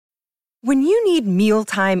When you need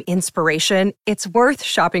mealtime inspiration, it's worth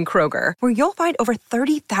shopping Kroger, where you'll find over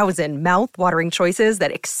 30,000 mouth-watering choices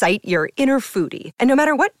that excite your inner foodie. And no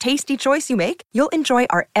matter what tasty choice you make, you'll enjoy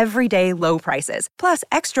our everyday low prices, plus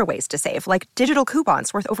extra ways to save, like digital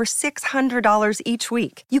coupons worth over $600 each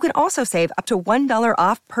week. You can also save up to $1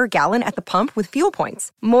 off per gallon at the pump with fuel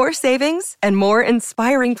points. More savings and more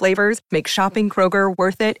inspiring flavors make shopping Kroger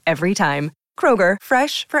worth it every time. Kroger,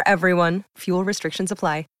 fresh for everyone. Fuel restrictions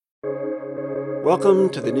apply. Welcome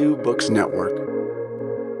to the New Books Network.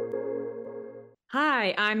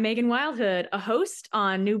 Hi, I'm Megan Wildhood, a host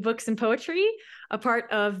on New Books and Poetry, a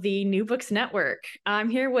part of the New Books Network. I'm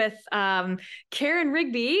here with Karen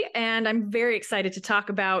Rigby, and I'm very excited to talk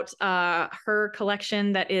about her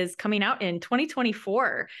collection that is coming out in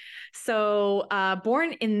 2024. So,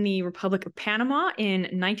 born in the Republic of Panama in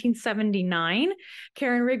 1979,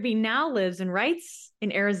 Karen Rigby now lives and writes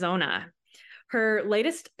in Arizona. Her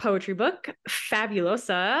latest poetry book,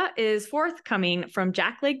 Fabulosa, is forthcoming from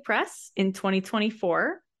JackLeg Press in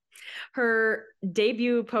 2024. Her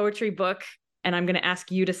debut poetry book, and I'm going to ask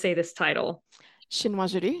you to say this title,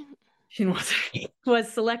 Chinoiserie,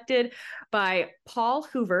 was selected by Paul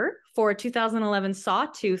Hoover for a 2011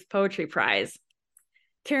 Sawtooth Poetry Prize.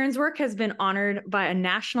 Karen's work has been honored by a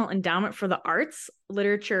National Endowment for the Arts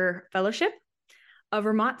Literature Fellowship, a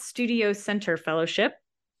Vermont Studio Center Fellowship,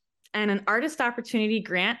 and an Artist Opportunity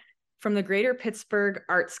Grant from the Greater Pittsburgh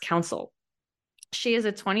Arts Council. She is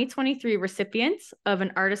a 2023 recipient of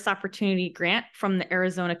an Artist Opportunity Grant from the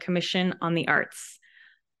Arizona Commission on the Arts.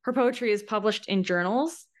 Her poetry is published in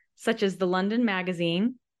journals such as the London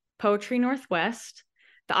Magazine, Poetry Northwest,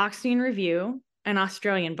 the Oxonian Review, and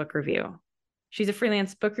Australian Book Review. She's a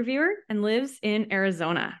freelance book reviewer and lives in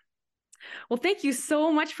Arizona. Well, thank you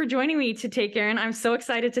so much for joining me today, Karen. I'm so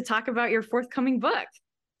excited to talk about your forthcoming book.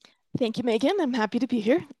 Thank you, Megan. I'm happy to be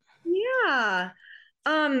here. Yeah.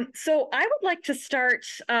 So I would like to start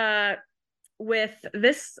with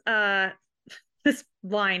this this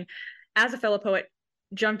line. As a fellow poet,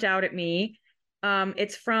 jumped out at me.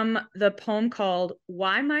 It's from the poem called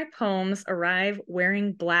 "Why My Poems Arrive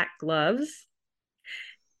Wearing Black Gloves,"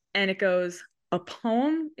 and it goes, "A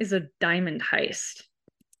poem is a diamond heist,"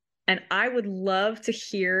 and I would love to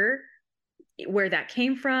hear where that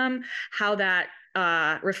came from, how that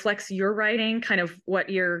reflects your writing, kind of what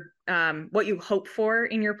you hope for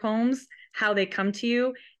in your poems, how they come to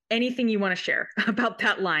you, anything you want to share about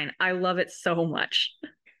that line. I love it so much.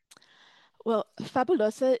 Well,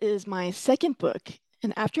 Fabulosa is my second book,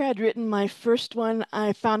 and after I'd written my first one,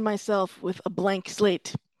 I found myself with a blank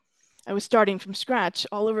slate. I was starting from scratch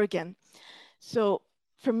all over again. So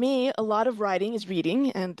for me, a lot of writing is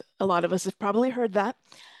reading, and a lot of us have probably heard that.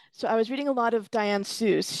 So I was reading a lot of Diane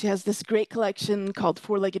Seuss. She has this great collection called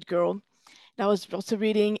Four-Legged Girl. And I was also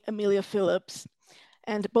reading Amelia Phillips.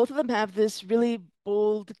 And both of them have this really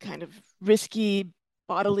bold, kind of risky,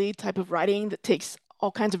 bodily type of writing that takes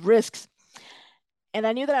all kinds of risks. And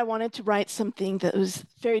I knew that I wanted to write something that was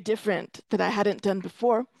very different that I hadn't done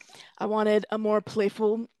before. I wanted a more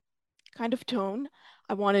playful kind of tone.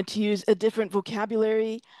 I wanted to use a different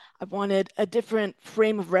vocabulary. I wanted a different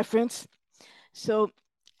frame of reference. So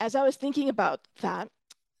as I was thinking about that,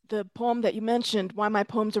 the poem that you mentioned, Why My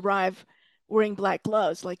Poems Arrive Wearing Black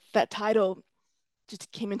Gloves, like that title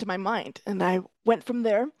just came into my mind. And I went from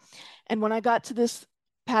there. And when I got to this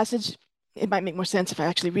passage, it might make more sense if I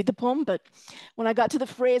actually read the poem, but when I got to the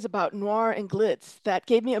phrase about noir and glitz, that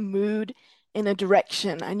gave me a mood and a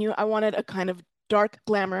direction. I knew I wanted a kind of dark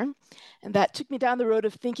glamour, and that took me down the road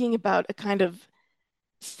of thinking about a kind of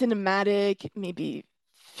cinematic, maybe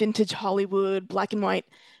vintage Hollywood, black and white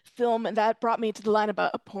film, and that brought me to the line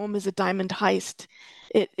about a poem is a diamond heist.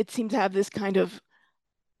 It seemed to have this kind of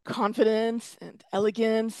confidence and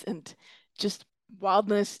elegance and just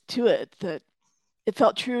wildness to it that it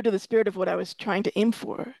felt true to the spirit of what I was trying to aim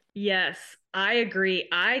for. Yes, I agree.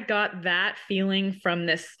 I got that feeling from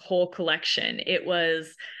this whole collection. It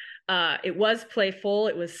was playful.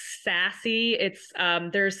 It was sassy.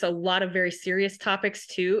 There's a lot of very serious topics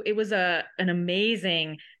too. It was an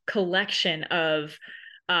amazing collection of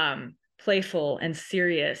playful and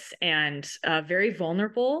serious and very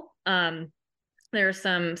vulnerable. There are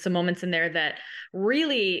some moments in there that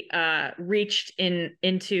really reached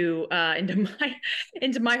into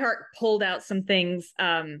my heart, pulled out some things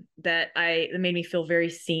that made me feel very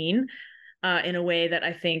seen in a way that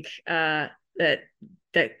I think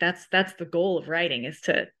that's the goal of writing, is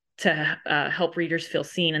to help readers feel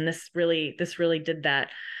seen, and this really did that.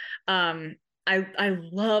 I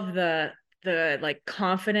love the like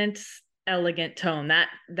confident, elegant tone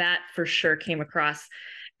that for sure came across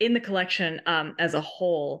in the collection as a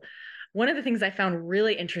whole. one of the things I found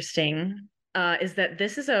really interesting is that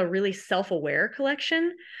this is a really self-aware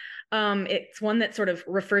collection. It's one that sort of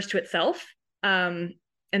refers to itself, and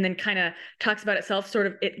then kind of talks about itself. Sort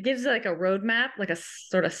of, it gives like a roadmap, like a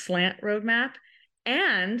sort of slant roadmap,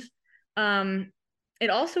 and it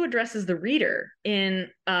also addresses the reader in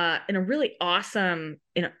a really awesome,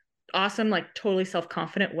 like totally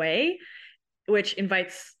self-confident way, which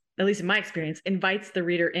invites, at least in my experience, invites the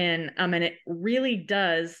reader in. And it really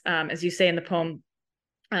does, as you say in the poem,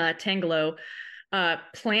 Tangelo,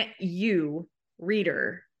 plant you,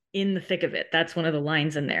 reader, in the thick of it. That's one of the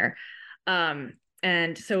lines in there.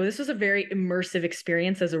 And so this was a very immersive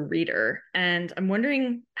experience as a reader. And I'm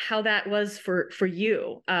wondering how that was for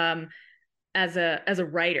you, as a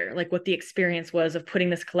writer, like what the experience was of putting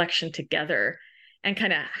this collection together, and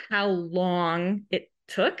kind of how long it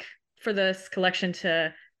took for this collection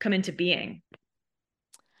to come into being.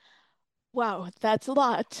 Wow, that's a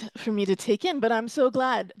lot for me to take in, but I'm so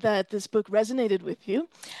glad that this book resonated with you.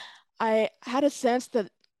 I had a sense that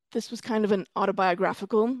this was kind of an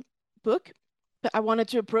autobiographical book, but I wanted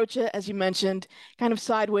to approach it, as you mentioned, kind of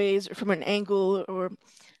sideways or from an angle, or,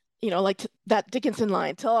 like that Dickinson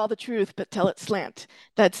line, tell all the truth, but tell it slant.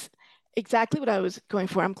 That's exactly what I was going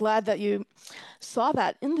for. I'm glad that you saw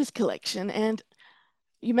that in this collection. And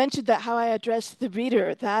you mentioned that how I address the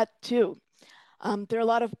reader, that too. There are a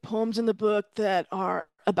lot of poems in the book that are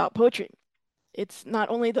about poetry. It's not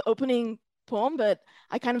only the opening poem, but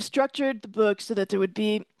I kind of structured the book so that there would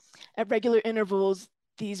be at regular intervals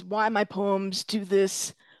these why my poems do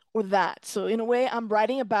this or that. So in a way, I'm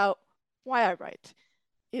writing about why I write.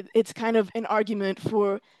 It's kind of an argument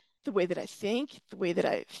for the way that I think, the way that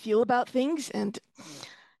I feel about things, and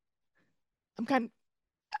I'm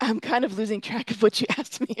kind of losing track of what you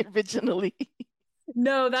asked me originally.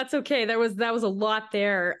 No, that's okay. That was a lot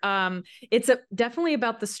there. It's definitely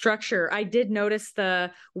about the structure. I did notice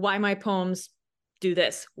the why my poems do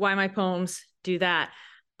this, why my poems do that.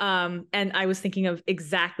 And I was thinking of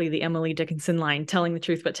exactly the Emily Dickinson line, telling the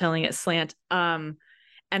truth, but telling it slant. And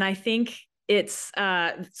I think it's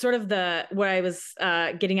sort of what I was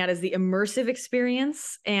getting at is the immersive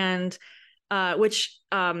experience, and which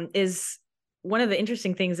is one of the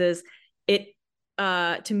interesting things is it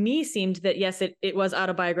to me seemed that yes, it was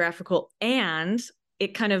autobiographical, and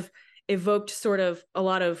it kind of evoked sort of a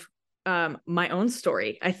lot of my own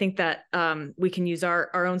story. I think that we can use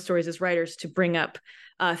our own stories as writers to bring up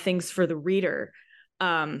things for the reader.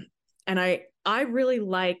 And I really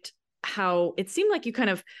liked how it seemed like you kind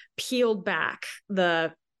of peeled back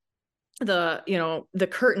the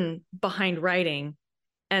curtain behind writing,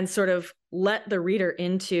 and sort of let the reader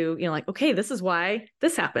into, like, okay, this is why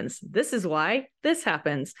this happens. This is why this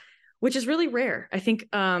happens, which is really rare. I think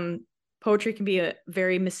poetry can be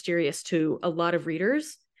very mysterious to a lot of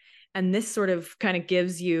readers. And this sort of kind of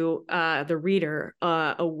gives you, the reader,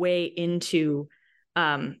 a way into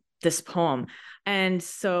this poem. And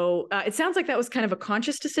so it sounds like that was kind of a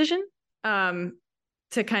conscious decision,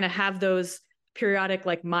 to kind of have those periodic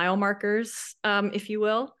like mile markers, if you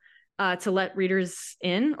will, to let readers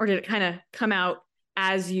in, or did it kind of come out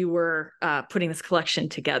as you were putting this collection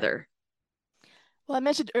together? Well, I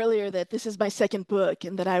mentioned earlier that this is my second book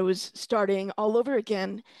and that I was starting all over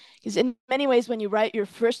again, because in many ways, when you write your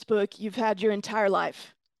first book, you've had your entire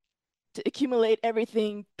life to accumulate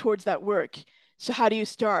everything towards that work. So how do you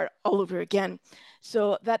start all over again?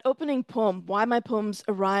 So that opening poem, Why My Poems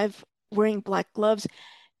Arrive Wearing Black Gloves,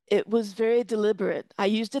 it was very deliberate. I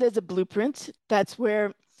used it as a blueprint. That's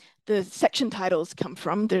where the section titles come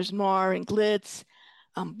from. There's Noir and Glitz,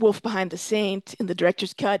 Wolf Behind the Saint in the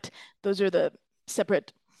director's cut. Those are the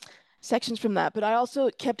separate sections from that. But I also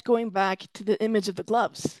kept going back to the image of the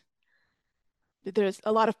gloves. There's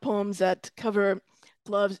a lot of poems that cover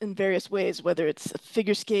gloves in various ways, whether it's a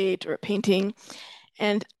figure skate or a painting.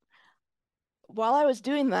 And while I was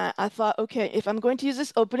doing that, I thought, okay, if I'm going to use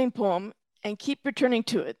this opening poem and keep returning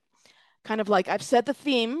to it, kind of like I've set the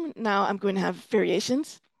theme, now I'm going to have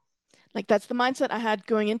variations. Like that's the mindset I had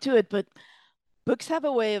going into it, but books have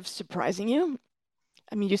a way of surprising you.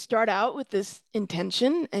 I mean, you start out with this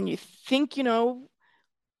intention and you think you know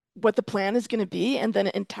what the plan is going to be, and then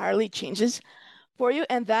it entirely changes for you.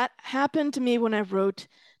 And that happened to me when I wrote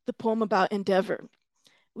the poem about Endeavour,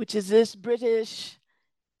 which is this British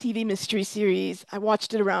TV mystery series. I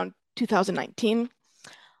watched it around 2019,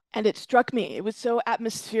 and it struck me. It was so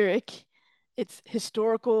atmospheric. It's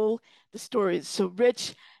historical. The story is so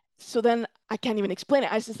rich. So then I can't even explain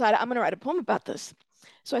it. I just decided I'm going to write a poem about this.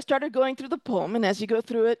 So I started going through the poem, and as you go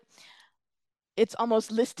through it, it's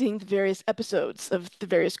almost listing the various episodes of the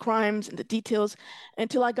various crimes and the details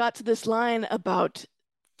until I got to this line about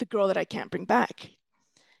the girl that I can't bring back.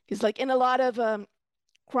 Because like in a lot of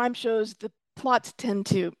crime shows, the plots tend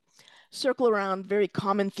to circle around very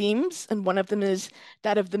common themes, and one of them is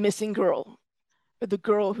that of the missing girl, or the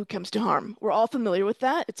girl who comes to harm. We're all familiar with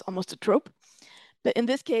that. It's almost a trope. But in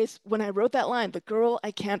this case, when I wrote that line, the girl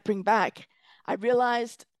I can't bring back, I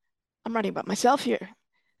realized I'm writing about myself here.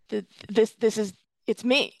 It's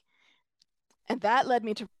me. And that led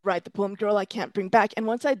me to write the poem Girl I Can't Bring Back. And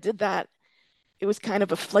once I did that, it was kind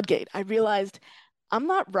of a floodgate. I realized I'm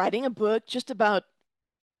not writing a book just about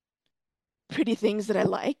pretty things that I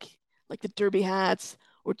like the derby hats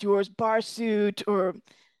or Dior's bar suit or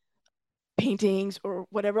paintings or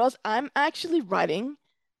whatever else. I'm actually writing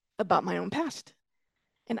about my own past.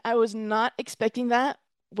 And I was not expecting that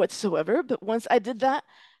whatsoever. But once I did that,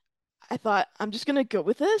 I thought, I'm just going to go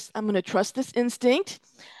with this. I'm going to trust this instinct.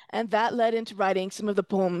 And that led into writing some of the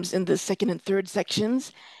poems in the second and third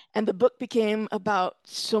sections. And the book became about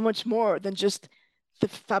so much more than just the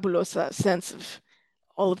Fabulosa sense of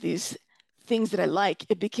all of these things that I like.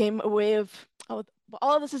 It became a way of,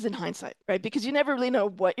 all of this is in hindsight, right? Because you never really know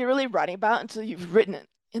what you're really writing about until you've written it.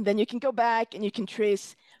 And then you can go back and you can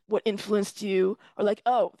trace what influenced you, or like,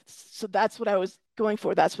 oh, so that's what I was going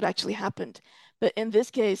for. That's what actually happened. But in this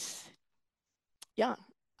case, yeah,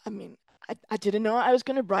 I mean, I didn't know I was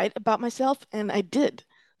going to write about myself, and I did.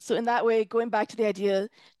 So in that way, going back to the idea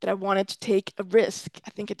that I wanted to take a risk, I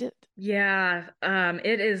think I did. Yeah,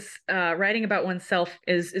 it is writing about oneself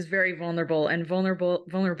is very vulnerable, and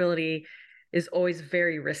vulnerability is always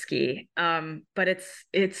very risky. But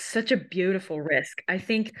it's such a beautiful risk. I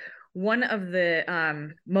think one of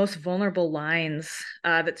the most vulnerable lines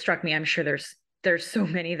that struck me, I'm sure there's so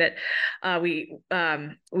many that we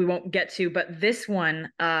won't get to, but this one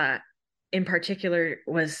in particular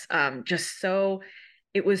was just so,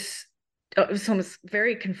 it was almost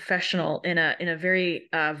very confessional in a very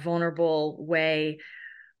vulnerable way,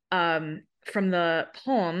 from the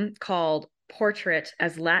poem called Portrait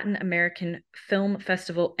as Latin American Film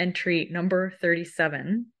Festival entry number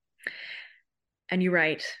 37. And you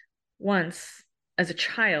write, once as a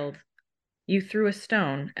child, you threw a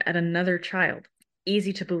stone at another child.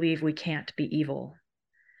 Easy to believe we can't be evil.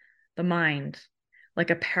 The mind, like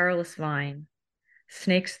a perilous vine,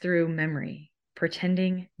 snakes through memory,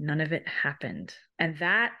 pretending none of it happened. And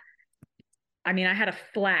that, I mean, I had a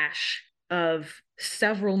flash of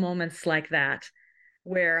several moments like that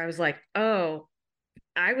where I was like, oh,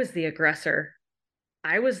 I was the aggressor.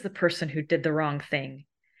 I was the person who did the wrong thing.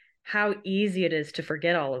 How easy it is to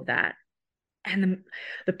forget all of that. And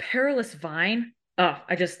the perilous vine, oh,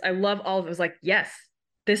 I love all of it. It was like, yes,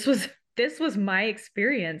 this was my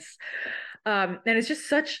experience. And it's just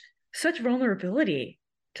such vulnerability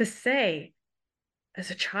to say, as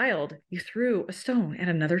a child, you threw a stone at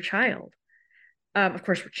another child. Of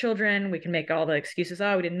course, we're children. We can make all the excuses.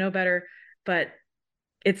 Oh, we didn't know better. But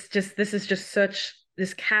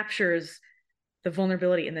this captures the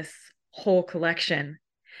vulnerability in this whole collection.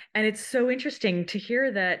 And it's so interesting to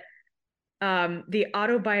hear that the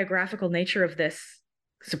autobiographical nature of this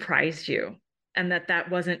surprised you, and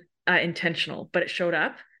that wasn't intentional, but it showed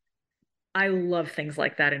up. I love things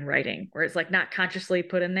like that in writing, where it's like not consciously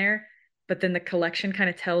put in there, but then the collection kind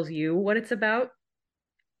of tells you what it's about.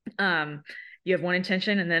 You have one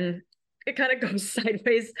intention, and then it kind of goes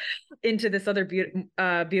sideways into this other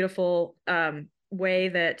beautiful way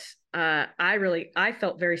that I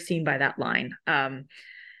felt very seen by that line.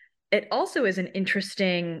 It also is an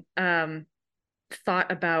interesting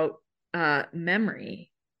thought about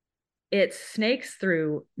memory. It snakes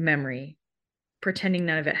through memory, pretending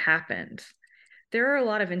none of it happened. There are a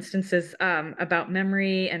lot of instances about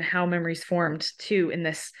memory and how memory's formed too in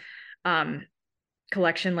this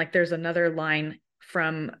collection. Like there's another line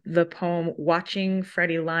from the poem Watching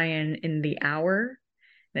Freddie Lyon in the Hour,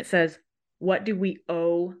 and it says, what do we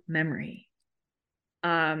owe memory?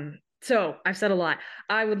 So I've said a lot.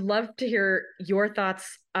 I would love to hear your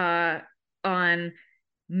thoughts on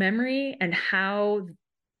memory and how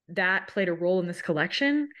that played a role in this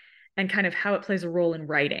collection, and kind of how it plays a role in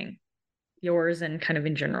writing, yours and kind of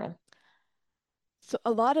in general. So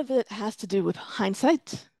a lot of it has to do with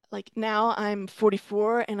hindsight. Like now I'm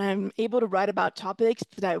 44 and I'm able to write about topics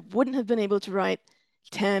that I wouldn't have been able to write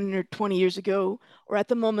 10 or 20 years ago, or at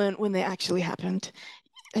the moment when they actually happened.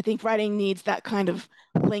 I think writing needs that kind of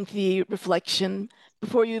lengthy reflection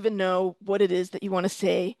before you even know what it is that you want to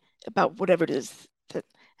say about whatever it is that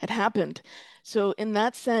had happened. So in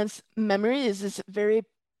that sense, memory is this very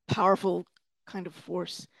powerful kind of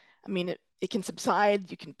force. I mean, it can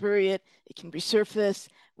subside, you can bury it, it can resurface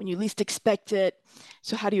when you least expect it.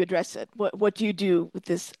 So how do you address it? What do you do with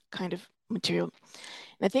this kind of material?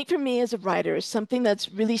 And I think for me as a writer, something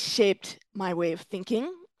that's really shaped my way of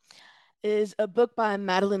thinking is a book by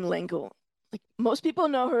Madeleine L'Engle. Like most people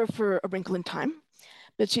know her for A Wrinkle in Time,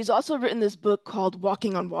 but she's also written this book called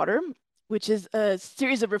Walking on Water, which is a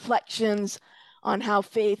series of reflections on how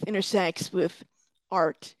faith intersects with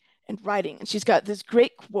art and writing. And she's got this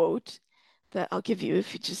great quote that I'll give you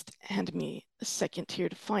if you just hand me a second here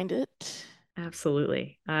to find it.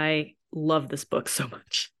 Absolutely. I love this book so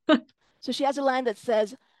much. So she has a line that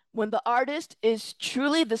says, "When the artist is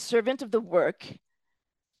truly the servant of the work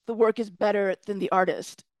is better than the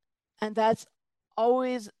artist." And that's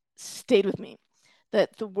always stayed with me,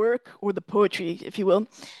 that the work or the poetry, if you will,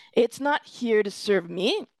 it's not here to serve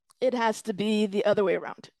me. It has to be the other way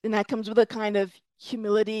around. And that comes with a kind of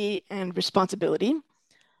humility and responsibility,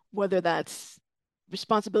 whether that's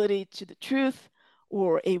responsibility to the truth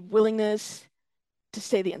or a willingness to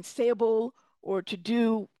say the unsayable or to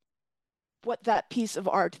do what that piece of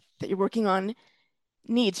art that you're working on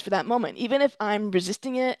needs for that moment. Even if I'm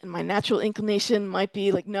resisting it and my natural inclination might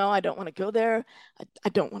be like, no, I don't want to go there. I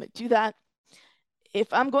don't want to do that.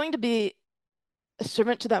 If I'm going to be a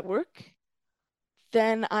servant to that work,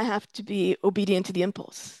 then I have to be obedient to the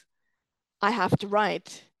impulse. I have to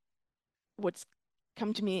write what's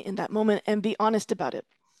come to me in that moment and be honest about it.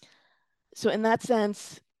 So, in that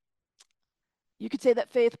sense, you could say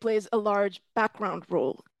that faith plays a large background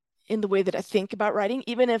role in the way that I think about writing,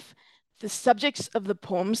 even if the subjects of the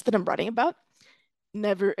poems that I'm writing about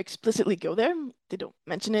never explicitly go there. They don't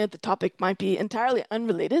mention it. The topic might be entirely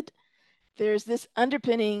unrelated. There's this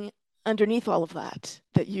underpinning underneath all of that,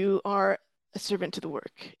 that you are a servant to the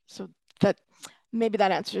work. So that maybe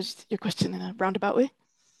that answers your question in a roundabout way.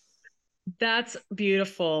 That's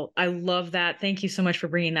beautiful. I love that. Thank you so much for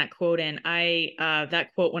bringing that quote in.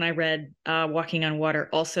 That quote when I read Walking on Water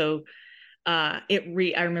also I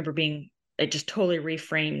remember it just totally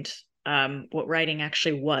reframed what writing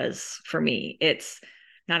actually was for me. It's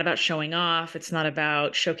not about showing off. It's not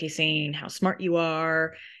about showcasing how smart you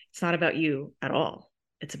are. It's not about you at all.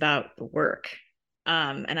 It's about the work.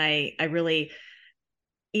 And I really,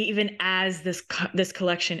 even as this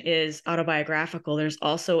collection is autobiographical, there's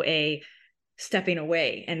also a stepping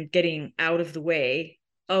away and getting out of the way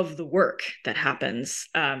of the work that happens.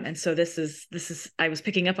 And so this is I was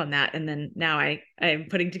picking up on that, and then now I'm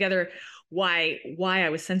putting together why I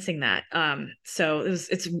was sensing that. So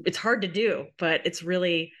it's hard to do, but it's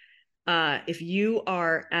really if you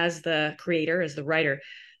are, as the creator, as the writer,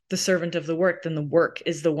 the servant of the work, then the work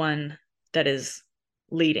is the one that is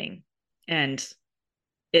leading. And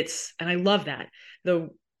I love that the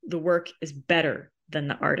work is better than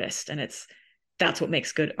the artist, and that's what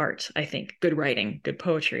makes good art, I think. Good writing, good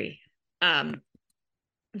poetry.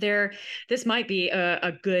 This might be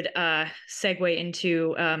a good segue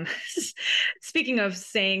into speaking of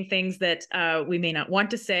saying things that we may not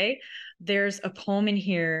want to say. There's a poem in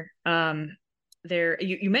here.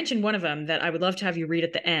 You mentioned one of them that I would love to have you read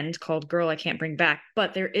at the end, called "Girl I Can't Bring Back."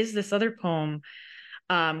 But there is this other poem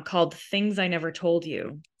called "Things I Never Told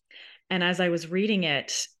You." And as I was reading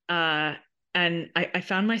it, and I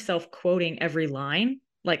found myself quoting every line,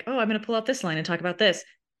 like, oh, I'm going to pull out this line and talk about this.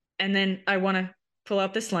 And then I want to pull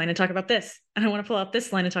out this line and talk about this. And I want to pull out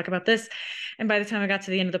this line and talk about this. And by the time I got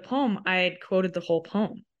to the end of the poem, I had quoted the whole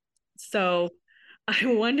poem. So I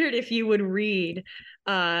wondered if you would read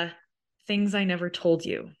Things I Never Told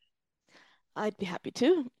You. I'd be happy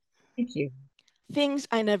to. Thank you. Things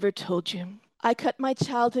I Never Told You. I cut my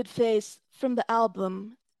childhood face from the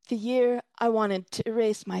album the year I wanted to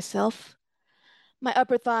erase myself. My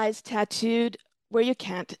upper thighs tattooed where you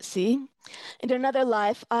can't see. In another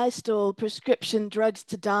life, I stole prescription drugs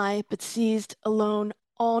to die, but seized alone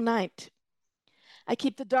all night. I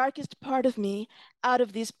keep the darkest part of me out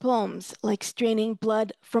of these poems, like straining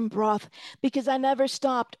blood from broth, because I never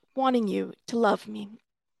stopped wanting you to love me.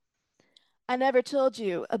 I never told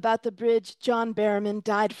you about the bridge John Barrowman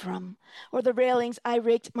died from, or the railings I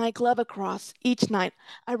raked my glove across each night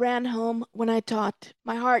I ran home when I taught.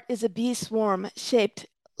 My heart is a bee swarm shaped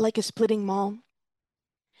like a splitting maul.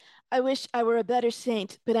 I wish I were a better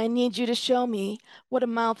saint, but I need you to show me what a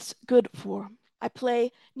mouth's good for. I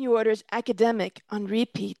play New Order's Academic on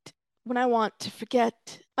repeat when I want to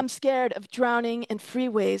forget. I'm scared of drowning in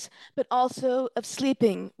freeways, but also of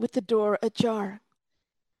sleeping with the door ajar.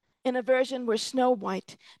 In a version where Snow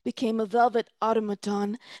White became a velvet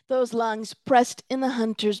automaton, those lungs pressed in the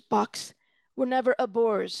hunter's box were never a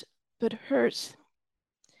boar's, but hers.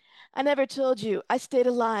 I never told you I stayed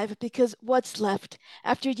alive because what's left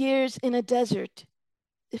after years in a desert,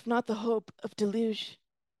 if not the hope of deluge?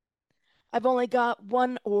 I've only got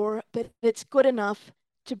one oar, but it's good enough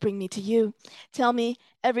to bring me to you. Tell me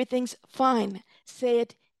everything's fine. Say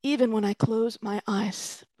it even when I close my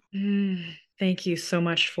eyes. Thank you so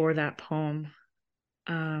much for that poem.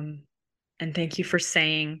 And thank you for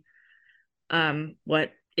saying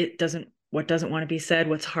what doesn't want to be said,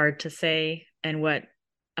 what's hard to say, and what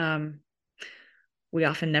we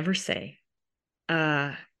often never say.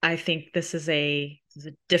 I think this is a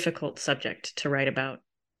difficult subject to write about.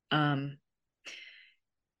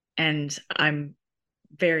 And I'm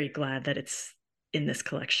very glad that it's in this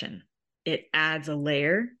collection. It adds a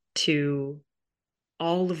layer to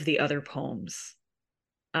all of the other poems,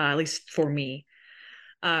 at least for me.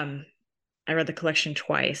 I read the collection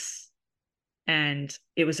twice, and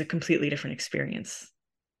it was a completely different experience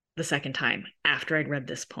the second time after I'd read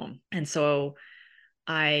this poem. And so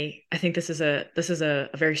I think this is a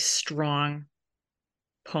very strong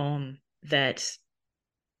poem that,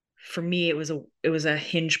 for me, it was a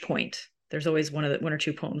hinge point. There's always one or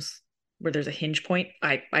two poems where there's a hinge point,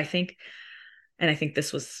 I think, and I think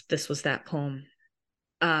this was that poem.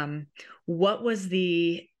 What was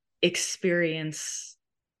the experience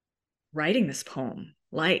writing this poem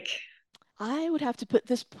like? I would have to put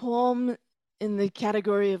this poem in the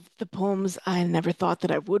category of the poems I never thought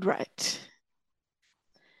that I would write.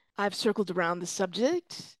 I've circled around the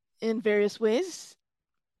subject in various ways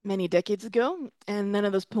many decades ago, and none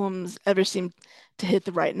of those poems ever seemed to hit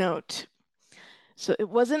the right note. So it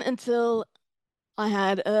wasn't until I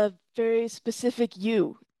had a very specific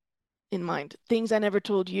you in mind, things I never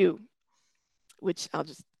told you, which I'll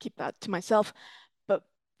just keep that to myself. But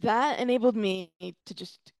that enabled me to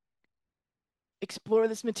just explore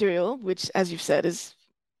this material, which, as you've said, is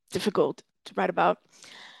difficult to write about.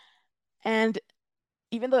 And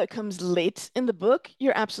even though it comes late in the book,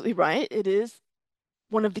 you're absolutely right. It is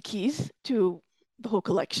one of the keys to the whole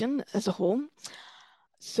collection as a whole.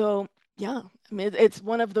 So yeah, I mean, it's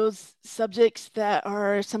one of those subjects that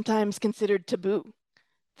are sometimes considered taboo,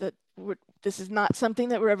 that this is not something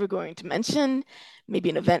that we're ever going to mention. Maybe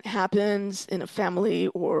an event happens in a family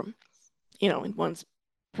or, in one's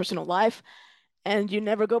personal life, and you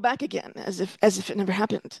never go back again as if it never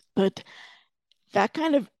happened. But that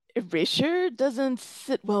kind of erasure doesn't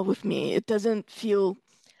sit well with me. It doesn't feel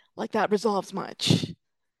like that resolves much.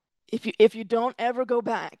 If you don't ever go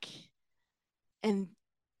back and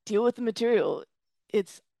deal with the material,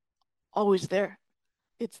 it's always there.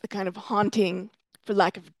 It's the kind of haunting, for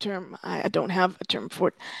lack of a term, I don't have a term for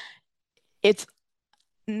it. It's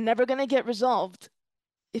never going to get resolved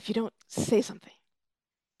if you don't say something.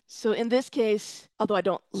 So in this case, although I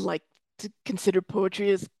don't like to consider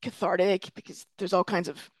poetry as cathartic because there's all kinds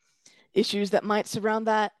of issues that might surround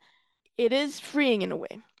that, it is freeing in a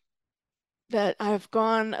way that I've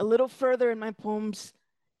gone a little further in my poems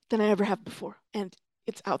than I ever have before. And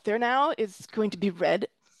it's out there now, it's going to be read.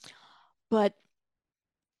 But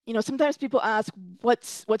sometimes people ask,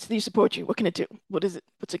 what's the use of poetry? What can it do? What's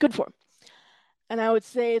it good for? And I would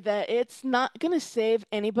say that it's not going to save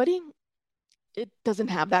anybody. It doesn't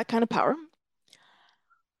have that kind of power.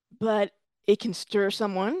 But it can stir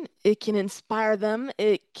someone, it can inspire them,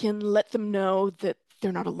 it can let them know that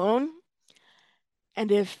they're not alone.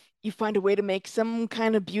 And if you find a way to make some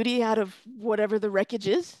kind of beauty out of whatever the wreckage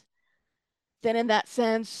is, then in that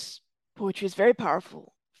sense, poetry is very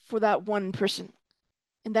powerful for that one person.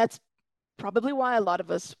 And that's probably why a lot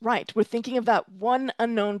of us write. We're thinking of that one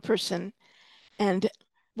unknown person and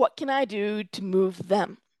what can I do to move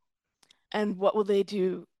them? And what will they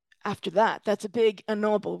do after that? That's a big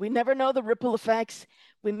unknowable. We never know the ripple effects.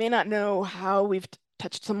 We may not know how we've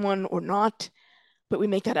touched someone or not, but we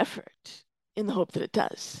make that effort in the hope that it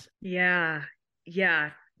does. Yeah,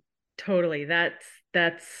 totally. That's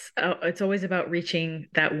it's always about reaching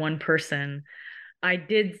that one person. I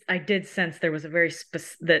did sense there was a very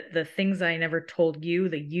the things I never told you,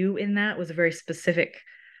 the you in that was a very specific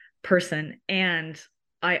person. And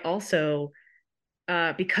I also,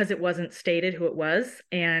 because it wasn't stated who it was,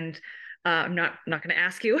 and I'm not going to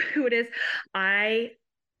ask you who it is, I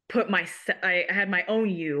had my own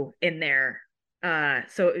you in there.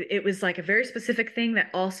 So it was like a very specific thing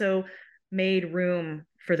that also made room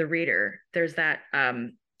for the reader. There's that,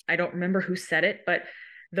 I don't remember who said it, but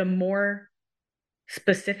the more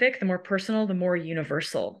specific, the more personal, the more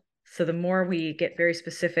universal. So the more we get very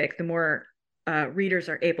specific, the more readers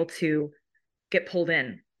are able to get pulled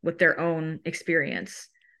in with their own experience.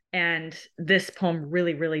 And this poem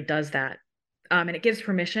really, really does that. And it gives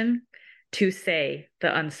permission to say the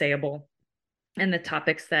unsayable and the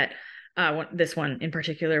topics that this one in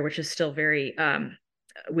particular, which is still very,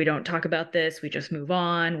 we don't talk about this, we just move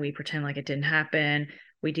on, we pretend like it didn't happen,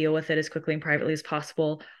 we deal with it as quickly and privately as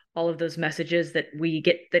possible. all of those messages that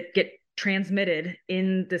get transmitted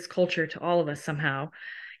in this culture to all of us somehow,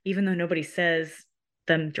 even though nobody says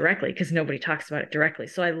them directly, because nobody talks about it directly.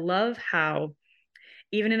 So I love how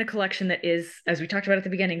even in a collection that is, as we talked about at the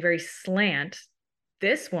beginning, very slant,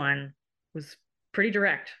 this one was pretty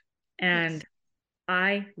direct. And Yes.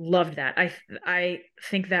 I loved that. I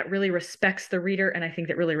think that really respects the reader, and I think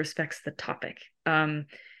that really respects the topic.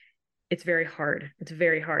 It's very hard. It's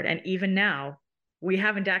very hard. And even now, we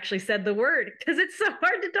haven't actually said the word because it's so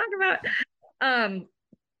hard to talk about.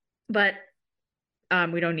 But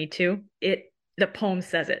we don't need to. The poem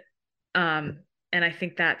says it. And I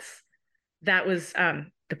think that was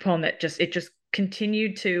the poem that just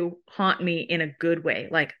continued to haunt me in a good way.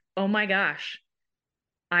 Like, oh my gosh,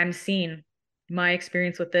 I'm seen. My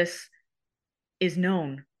experience with this is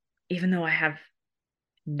known, even though I have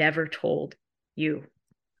never told you.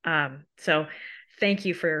 So thank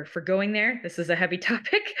you for going there. This is a heavy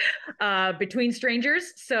topic between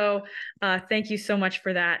strangers. So thank you so much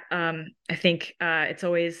for that. I think it's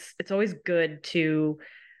always good to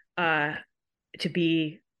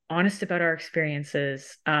be honest about our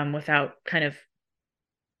experiences without kind of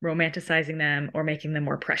romanticizing them or making them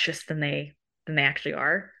more precious than they actually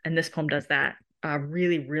are. And this poem does that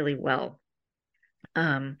really, really well.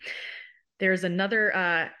 There's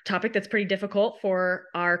another topic that's pretty difficult for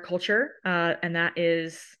our culture, and that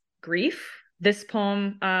is grief. This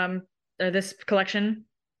poem, or this collection,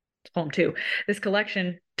 poem two, this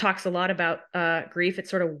collection talks a lot about grief. It's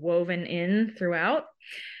sort of woven in throughout.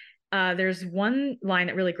 There's one line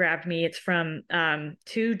that really grabbed me. It's from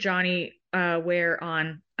To Johnny Ware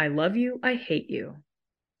on I Love You, I Hate You.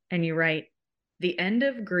 And you write, the end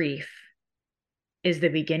of grief is the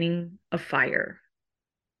beginning of fire.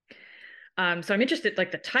 So I'm interested,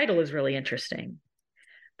 like the title is really interesting,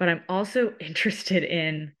 but I'm also interested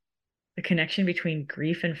in the connection between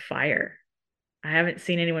grief and fire. I haven't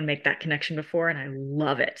seen anyone make that connection before, and I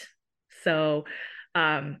love it. So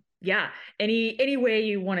yeah, any way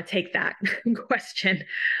you want to take that question,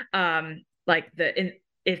 like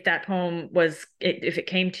if that poem was, if it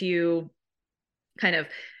came to you kind of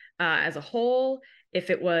as a whole, if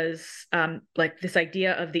it was like this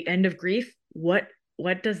idea of the end of grief, what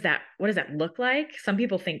does that look like? Some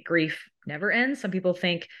people think grief never ends. Some people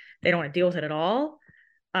think they don't want to deal with it at all.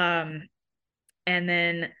 And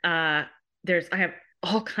then I have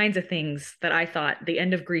all kinds of things that I thought the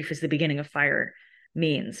end of grief is the beginning of fire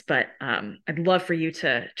means, but I'd love for you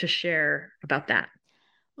to share about that.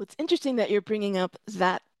 Well, it's interesting that you're bringing up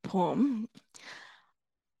that poem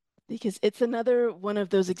because it's another one of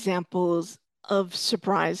those examples of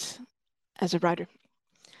surprise as a writer.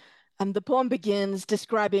 The poem begins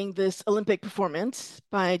describing this Olympic performance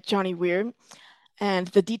by Johnny Weir and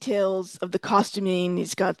the details of the costuming.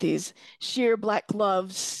 He's got these sheer black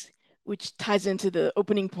gloves, which ties into the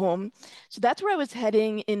opening poem. So that's where I was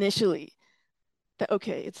heading initially. That,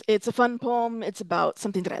 okay, it's a fun poem. It's about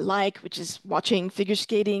something that I like, which is watching figure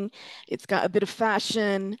skating. It's got a bit of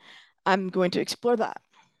fashion. I'm going to explore that.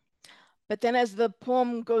 But then as the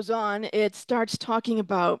poem goes on, it starts talking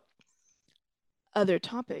about other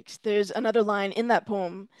topics. There's another line in that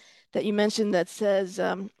poem that you mentioned that says,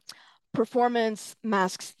 performance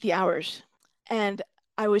masks the hours. And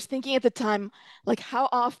I was thinking at the time, like, how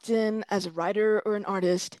often as a writer or an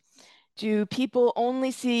artist do people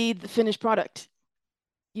only see the finished product?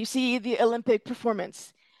 You see the Olympic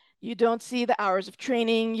performance. You don't see the hours of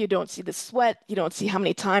training. You don't see the sweat. You don't see how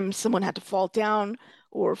many times someone had to fall down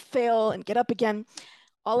or fail and get up again.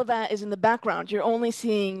 All of that is in the background. You're only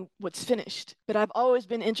seeing what's finished. But I've always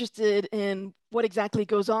been interested in what exactly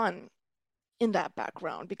goes on in that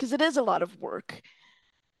background because it is a lot of work.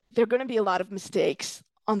 There are going to be a lot of mistakes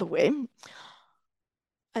on the way.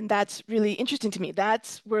 And that's really interesting to me.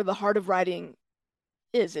 That's where the heart of writing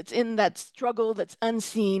is. It's in that struggle that's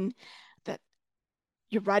unseen, that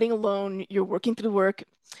you're writing alone, you're working through the work.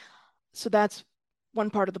 So that's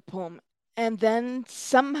one part of the poem. And then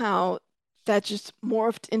somehow that just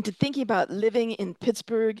morphed into thinking about living in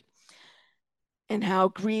Pittsburgh and how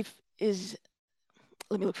grief is,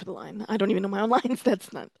 let me look for the line. I don't even know my own lines.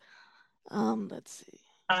 That's not, let's see.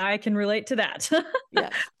 I can relate to that.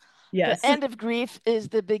 Yes. Yes. The end of grief is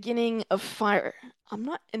the beginning of fire. I'm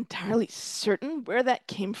not entirely certain where that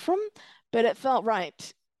came from, but it felt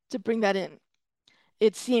right to bring that in.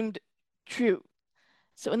 It seemed true.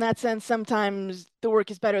 So in that sense, sometimes the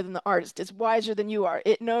work is better than the artist. It's wiser than you are.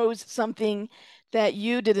 It knows something that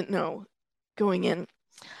you didn't know going in.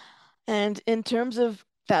 And in terms of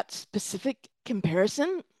that specific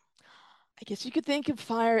comparison, I guess you could think of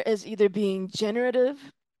fire as either being generative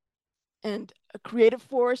and a creative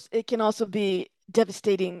force. It can also be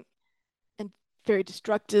devastating and very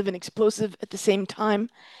destructive and explosive at the same time.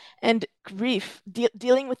 And grief,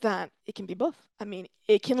 dealing with that, it can be both. I mean,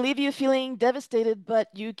 it can leave you feeling devastated, but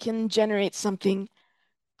you can generate something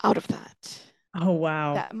out of that. Oh,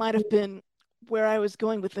 wow. That might have been where I was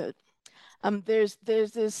going with it. There's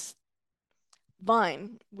this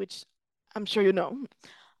vine, which I'm sure you know,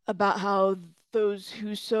 about how those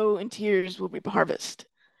who sow in tears will reap a harvest.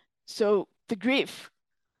 So the grief,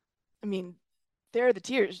 I mean, there are the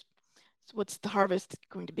tears. So what's the harvest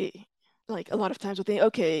going to be? Like a lot of times we'll think,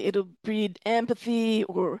 okay, it'll breed empathy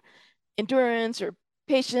or endurance or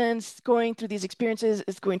patience. Going through these experiences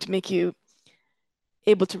is going to make you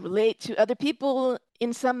able to relate to other people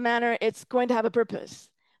in some manner. It's going to have a purpose.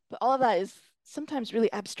 But all of that is sometimes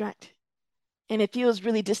really abstract and it feels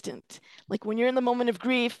really distant. Like when you're in the moment of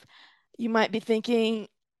grief, you might be thinking,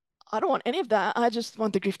 I don't want any of that. I just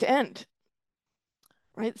want the grief to end.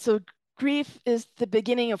 Right? So grief is the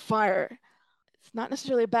beginning of fire. It's not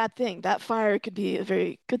necessarily a bad thing. That fire could be a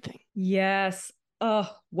very good thing. Yes. Oh,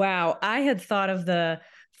 wow. I had thought of the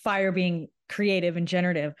fire being creative and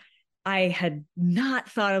generative. I had not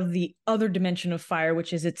thought of the other dimension of fire,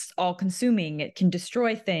 which is it's all consuming. It can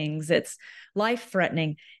destroy things. It's life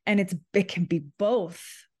threatening. And it can be both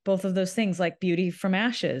of those things, like beauty from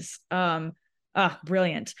ashes.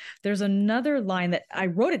 Brilliant. There's another line that I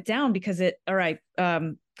wrote it down because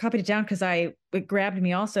copied it down because it grabbed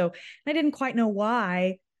me also. And I didn't quite know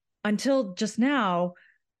why until just now.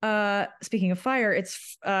 Speaking of fire,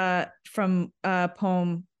 it's from a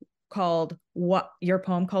poem called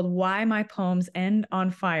Why My Poems End on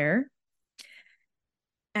Fire.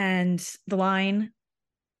 And the line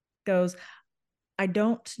goes, I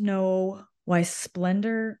don't know why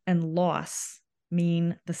splendor and loss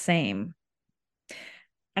mean the same.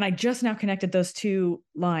 And I just now connected those two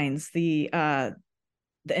lines. The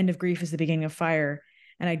end of grief is the beginning of fire.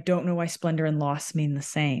 And I don't know why splendor and loss mean the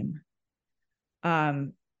same.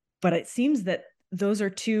 But it seems that those are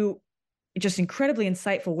two just incredibly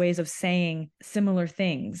insightful ways of saying similar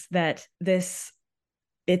things, that it's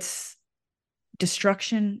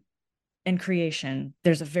destruction and creation.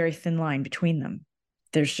 There's a very thin line between them.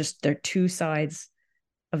 They're two sides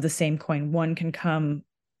of the same coin. One can come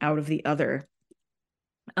out of the other.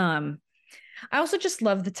 I also just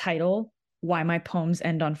love the title, Why My Poems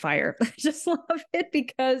End on Fire. I just love it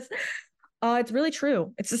because it's really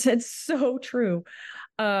true. It's so true.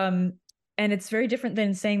 And it's very different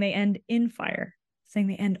than saying they end in fire, saying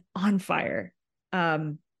they end on fire.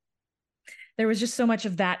 There was just so much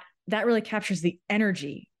of that really captures the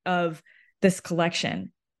energy of this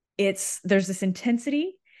collection. There's this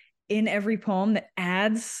intensity in every poem that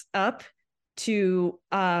adds up to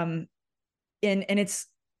and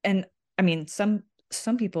I mean, some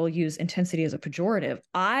people use intensity as a pejorative.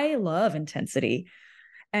 I love intensity.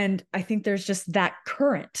 And I think there's just that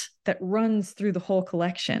current that runs through the whole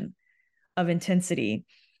collection of intensity.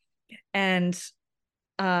 And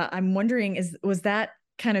I'm wondering, was that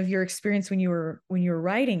kind of your experience when you were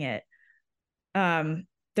writing it?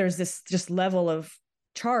 There's this just level of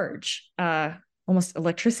charge, almost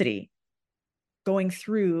electricity, going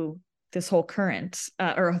through this whole current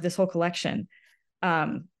or this whole collection.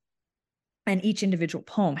 And each individual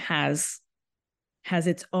poem has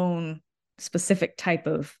its own specific type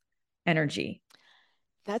of energy.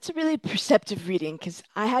 That's a really perceptive reading because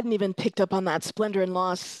I hadn't even picked up on that splendor and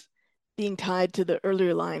loss being tied to the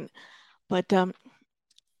earlier line. But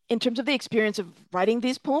in terms of the experience of writing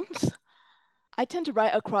these poems, I tend to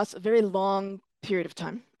write across a very long period of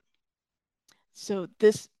time. So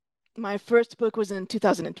my first book was in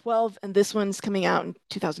 2012, and this one's coming out in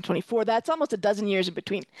 2024. That's almost a dozen years in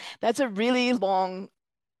between. That's a really long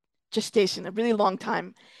gestation, a really long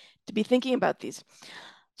time to be thinking about these.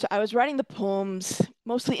 So I was writing the poems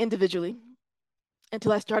mostly individually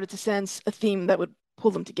until I started to sense a theme that would pull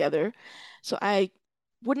them together. So I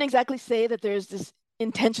wouldn't exactly say that there's this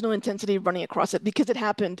intentional intensity running across it because it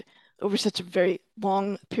happened over such a very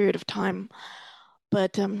long period of time.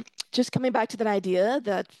 But just coming back to that idea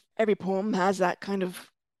that every poem has that kind of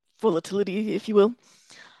volatility, if you will,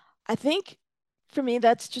 I think for me,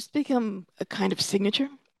 that's just become a kind of signature.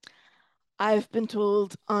 I've been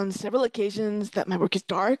told on several occasions that my work is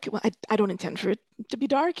dark. Well, I don't intend for it to be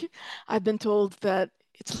dark. I've been told that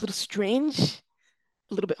it's a little strange,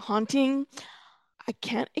 a little bit haunting. I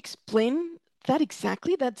can't explain that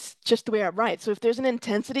exactly. That's just the way I write. So if there's an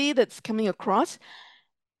intensity that's coming across,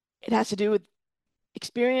 it has to do with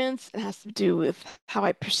experience. It has to do with how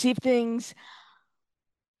I perceive things.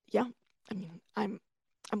 Yeah, I mean, I'm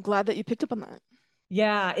glad that you picked up on that.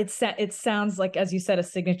 Yeah, it sounds like, as you said, a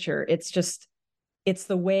signature. It's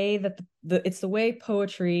the way that it's the way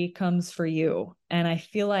poetry comes for you. And I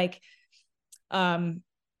feel like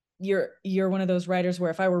you're one of those writers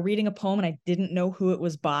where if I were reading a poem and I didn't know who it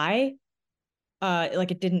was by,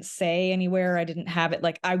 like it didn't say anywhere, I didn't have it,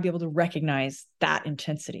 like I would be able to recognize that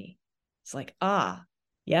intensity. It's like,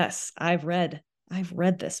 yes, I've read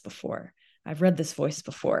this before. I've read this voice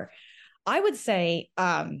before. I would say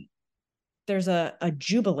there's a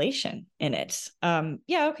jubilation in it.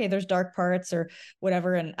 Okay, there's dark parts or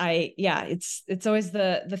whatever. And it's always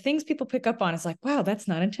the things people pick up on. It's like, wow, that's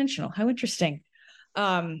not intentional. How interesting.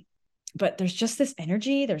 But there's just this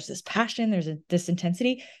energy, there's this passion, this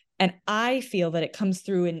intensity. And I feel that it comes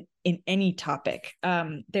through in any topic.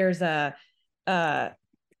 There's a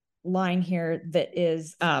line here that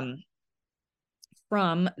is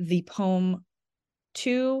from the poem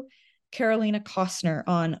to Carolina Costner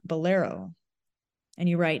on Bolero. And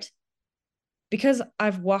you write, because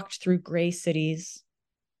I've walked through gray cities,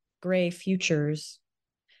 gray futures,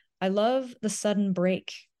 I love the sudden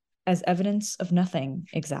break as evidence of nothing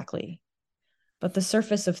exactly, but the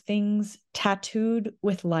surface of things tattooed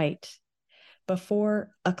with light.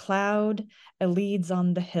 Before a cloud leads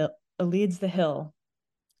the hill,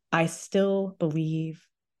 I still believe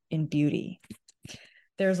in beauty.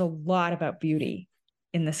 There's a lot about beauty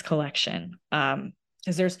in this collection.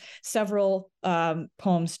 Because there's several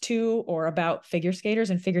poems to or about figure skaters,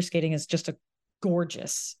 and figure skating is just a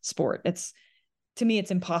gorgeous sport. To me,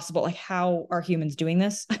 it's impossible. Like, how are humans doing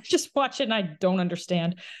this? I just watch it and I don't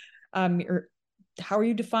understand. How are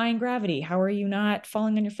you defying gravity? How are you not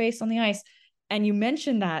falling on your face on the ice? And you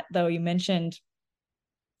mentioned that, though. You mentioned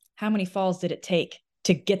how many falls did it take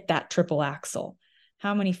to get that triple axel?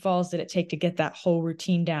 How many falls did it take to get that whole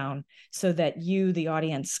routine down so that you, the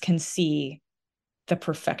audience, can see the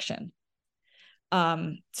perfection?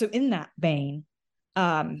 So in that vein,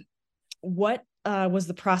 what was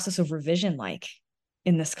the process of revision like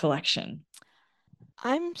in this collection?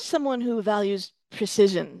 I'm someone who values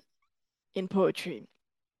precision in poetry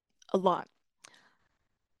a lot,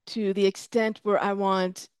 to the extent where I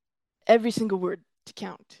want every single word to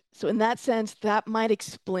count. So in that sense, that might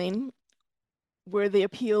explain where the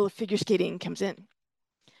appeal of figure skating comes in.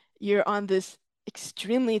 You're on this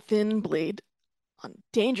extremely thin blade on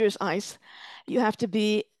dangerous ice. You have to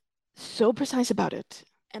be so precise about it.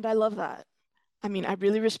 And I love that. I mean, I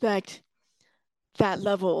really respect that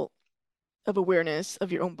level of awareness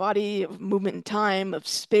of your own body, of movement in time, of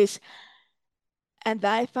space. And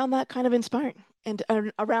I found that kind of inspiring. And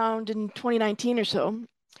around in 2019 or so,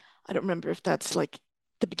 I don't remember if that's like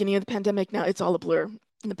the beginning of the pandemic. Now it's all a blur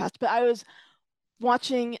in the past, but I was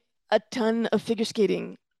watching a ton of figure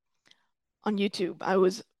skating on YouTube. I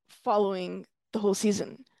was following the whole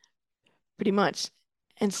season pretty much.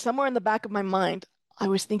 And somewhere in the back of my mind, I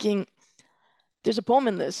was thinking, there's a poem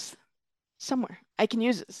in this somewhere. I can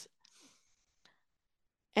use this.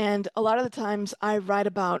 And a lot of the times I write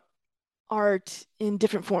about art in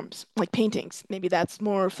different forms, like paintings. Maybe that's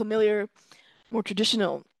more familiar, more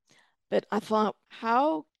traditional. But I thought,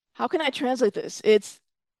 how can I translate this? It's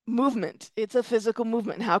movement. It's a physical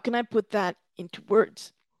movement. How can I put that into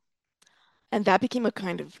words? And that became a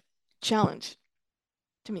kind of challenge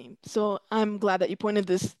to me. So I'm glad that you pointed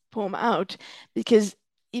this poem out, because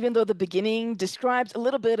even though the beginning describes a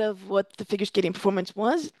little bit of what the figure skating performance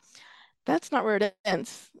was, that's not where it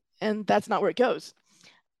ends, and that's not where it goes.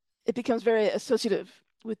 It becomes very associative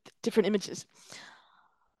with different images.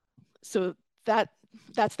 So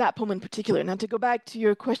that's that poem in particular. Now, to go back to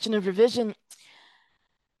your question of revision,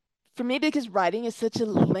 for me, because writing is such a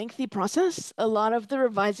lengthy process, a lot of the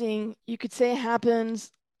revising, you could say,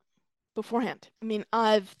 happens beforehand. I mean,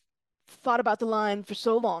 I've thought about the line for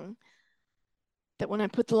so long that when I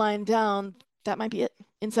put the line down, that might be it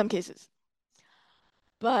in some cases.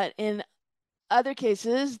 But in other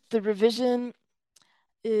cases, the revision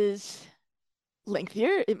is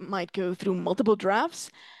lengthier. It might go through multiple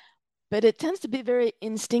drafts, but it tends to be very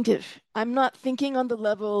instinctive. I'm not thinking on the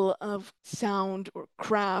level of sound or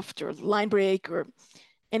craft or line break or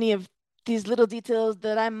any of these little details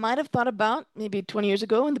that I might have thought about maybe 20 years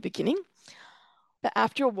ago in the beginning. But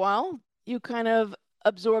after a while, you kind of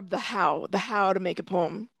absorb the how to make a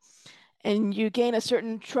poem. And you gain a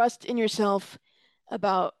certain trust in yourself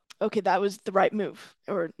about, okay, that was the right move,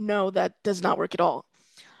 or no, that does not work at all.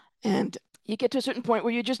 And you get to a certain point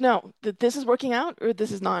where you just know that this is working out or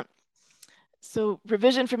this is not. So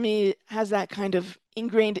revision for me has that kind of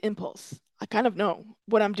ingrained impulse. I kind of know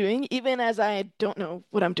what I'm doing, even as I don't know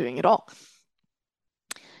what I'm doing at all,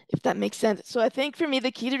 if that makes sense. So I think for me,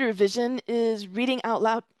 the key to revision is reading out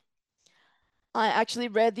loud. I actually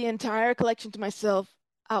read the entire collection to myself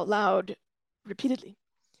out loud repeatedly,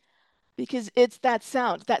 because it's that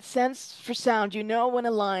sound, that sense for sound. You know when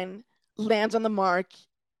a line lands on the mark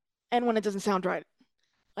and when it doesn't sound right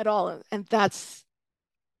at all. And that's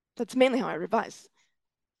mainly how I revise.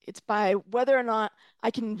 It's by whether or not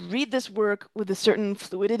I can read this work with a certain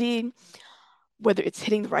fluidity, whether it's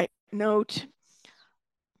hitting the right note.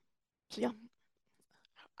 So yeah,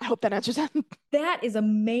 I hope that answers that. That is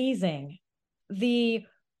amazing. A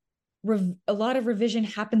lot of revision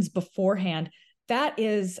happens beforehand. That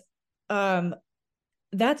is,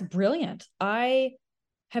 that's brilliant. I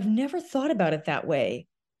have never thought about it that way,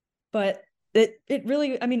 but it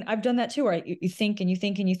really, I mean, I've done that too, right? You think and you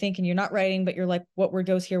think and you think and you're not writing, but you're like, what word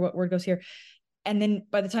goes here? What word goes here? And then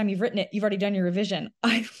by the time you've written it, you've already done your revision.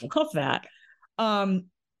 I love that. And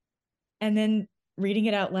then reading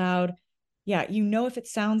it out loud, yeah, you know if it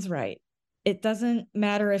sounds right. It doesn't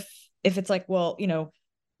matter if it's like, well,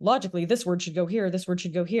 logically this word should go here, this word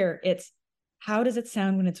should go here. It's how does it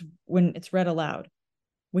sound when it's read aloud,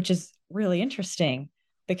 which is really interesting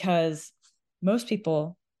because most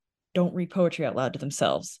people don't read poetry out loud to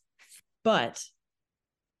themselves. But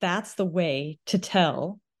that's the way to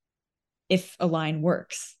tell if a line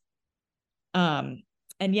works. And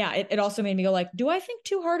yeah, it also made me go like, do I think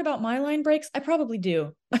too hard about my line breaks? I probably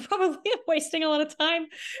do. I probably am wasting a lot of time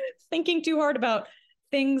thinking too hard about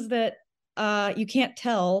things that you can't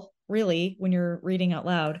tell really when you're reading out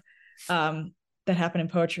loud that happen in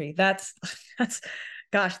poetry. That's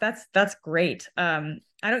great.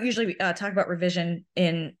 I don't usually talk about revision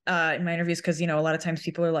in my interviews because a lot of times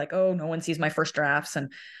people are like, oh, no one sees my first drafts,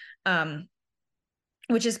 and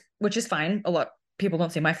which is fine. A lot of people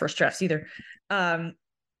don't see my first drafts either.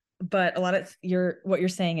 But what you're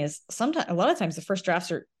saying is a lot of times the first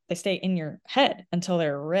drafts they stay in your head until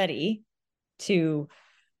they're ready to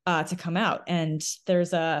come out. And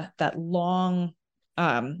there's that long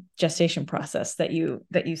gestation process that you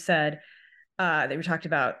said that we talked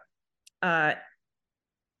about.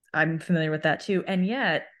 I'm familiar with that too. And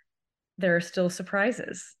yet there are still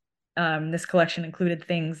surprises. This collection included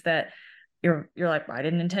things that you're like, I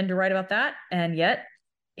didn't intend to write about that. And yet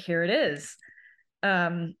here it is.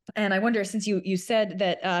 And I wonder, since you said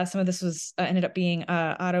that some of this was ended up being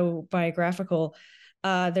autobiographical,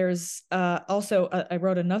 there's also I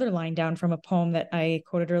wrote another line down from a poem that I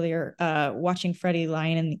quoted earlier, watching Freddie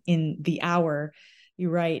lying in the hour. You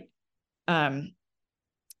write,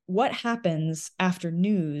 what happens after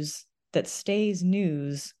news that stays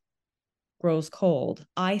news grows cold?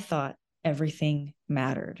 I thought everything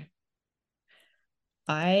mattered.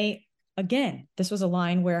 Again, this was a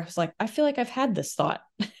line where I was like, I feel like I've had this thought,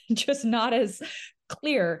 just not as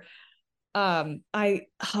clear.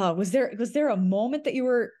 Was there a moment that you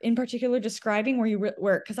were in particular describing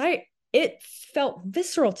because it felt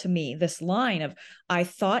visceral to me, this line of, I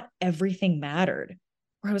thought everything mattered,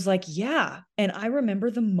 where I was like, yeah. And I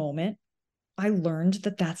remember the moment I learned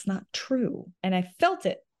that that's not true. And I felt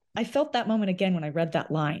it. I felt that moment again when I read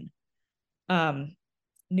that line.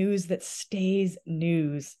 News that stays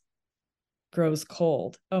news grows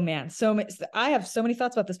cold. Oh man, I have so many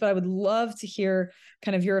thoughts about this, but I would love to hear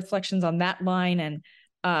kind of your reflections on that line and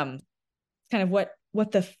kind of what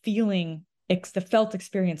the the felt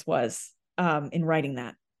experience was in writing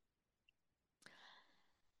that.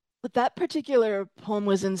 But that particular poem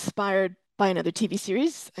was inspired by another TV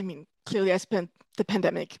series. I mean, clearly I spent the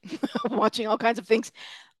pandemic watching all kinds of things,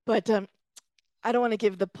 but I don't want to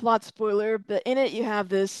give the plot spoiler, but in it you have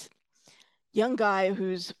this young guy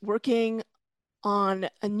who's working on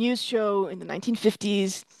a news show in the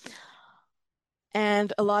 1950s,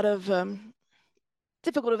 and a lot of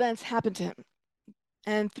difficult events happen to him.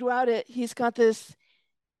 And throughout it, he's got this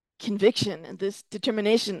conviction and this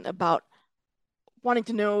determination about wanting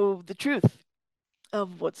to know the truth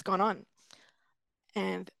of what's gone on.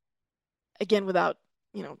 And again, without,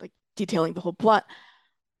 like detailing the whole plot,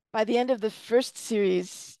 by the end of the first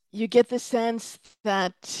series, you get the sense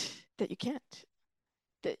that you can't,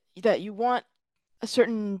 that you want a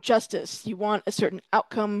certain justice, you want a certain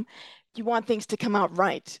outcome, you want things to come out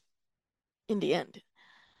right in the end.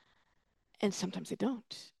 And sometimes they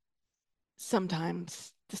don't.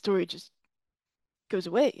 Sometimes the story just goes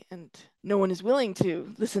away and no one is willing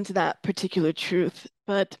to listen to that particular truth.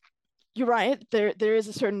 But you're right, there is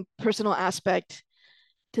a certain personal aspect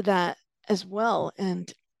to that as well.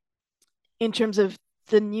 And in terms of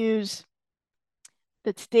the news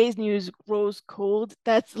that stays news grows cold,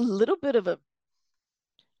 that's a little bit of a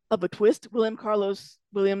twist. William Carlos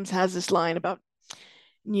Williams has this line about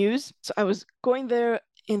news. So I was going there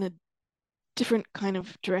in a different kind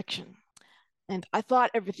of direction. And I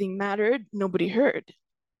thought everything mattered, nobody heard.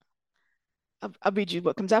 I'll read you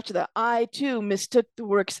what comes after that. I too mistook the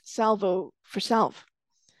work's salvo for salve.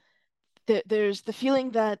 There's the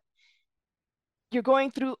feeling that you're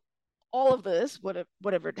going through all of this,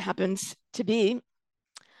 whatever it happens to be,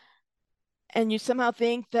 and you somehow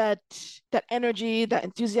think that that energy, that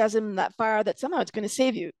enthusiasm, that fire, that somehow it's going to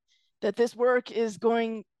save you, that this work is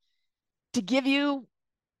going to give you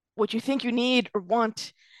what you think you need or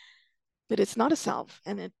want, but it's not a salve,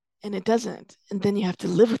 and it doesn't, and then you have to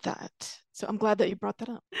live with that. So I'm glad that you brought that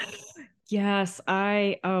up. Yes,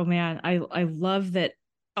 oh man, I love that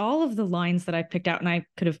all of the lines that I picked out, and I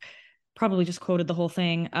could have probably just quoted the whole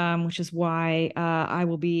thing, which is why I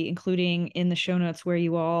will be including in the show notes where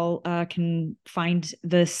you all can find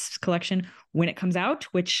this collection when it comes out,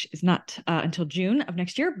 which is not until June of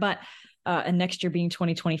next year, but and next year being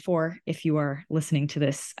 2024, if you are listening to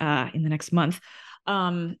this in the next month,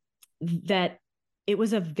 that it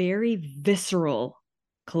was a very visceral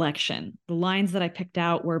collection. The lines that I picked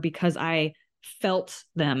out were because I felt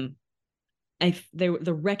them.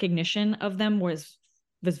 The recognition of them was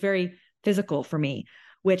very physical for me,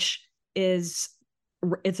 which is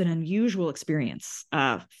it's an unusual experience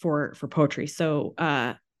for poetry. So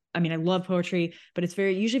I mean, I love poetry, but it's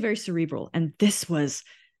usually very cerebral, and this was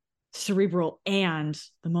cerebral. And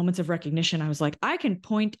the moments of recognition, I was like, I can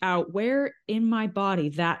point out where in my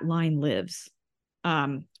body that line lives.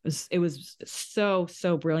 It was so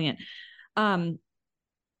brilliant. So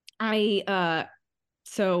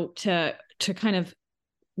to kind of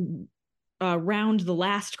round the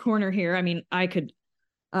last corner here, I mean, I could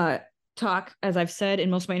talk, as I've said in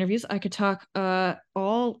most of my interviews, I could talk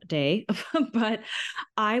all day, but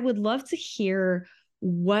I would love to hear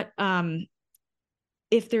what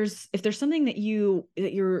if there's something that you're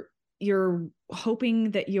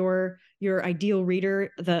hoping that your ideal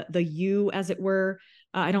reader, the you, as it were,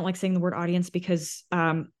 I don't like saying the word audience because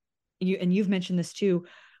you've mentioned this too.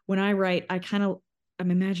 When I write, I'm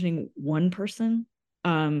imagining one person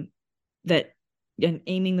and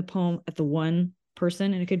aiming the poem at the one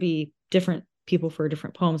person, and it could be different people for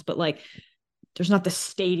different poems, but like there's not the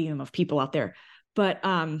stadium of people out there. But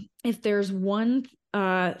if there's one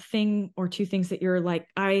thing or two things that you're like,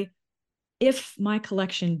 if my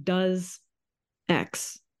collection does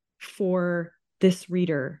X for this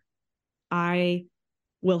reader, I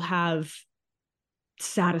will have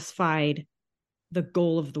satisfied the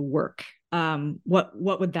goal of the work. What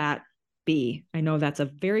would that be? I know that's a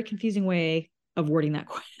very confusing way of wording that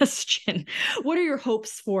question. What are your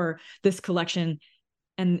hopes for this collection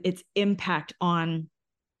and its impact on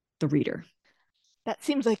the reader? That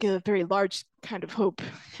seems like a very large kind of hope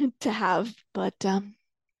to have, but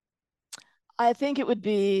I think it would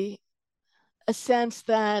be a sense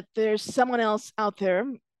that there's someone else out there,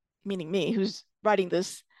 meaning me, who's writing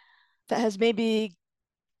this, that has maybe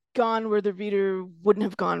gone where the reader wouldn't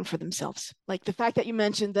have gone for themselves. Like the fact that you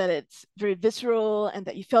mentioned that it's very visceral and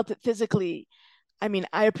that you felt it physically. I mean,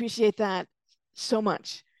 I appreciate that so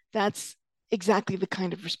much. That's exactly the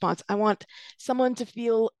kind of response. I want someone to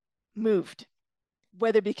feel moved,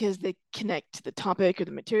 whether because they connect to the topic or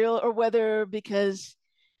the material, or whether because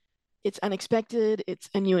it's unexpected, it's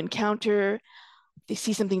a new encounter, they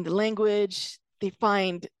see something in the language, they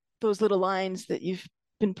find those little lines that you've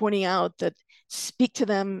been pointing out that speak to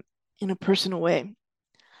them in a personal way.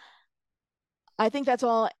 I think that's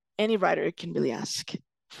all any writer can really ask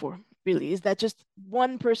for, really, is that just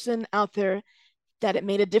one person out there that it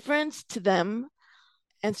made a difference to them.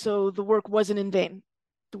 And so the work wasn't in vain.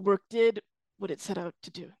 The work did what it set out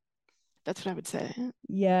to do. That's what I would say.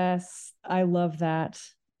 Yes, I love that.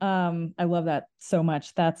 I love that so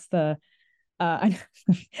much. That's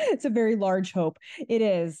it's a very large hope. It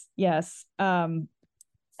is, yes. And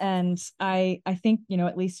I think,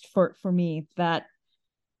 at least for me, that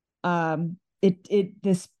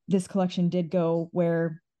this collection did go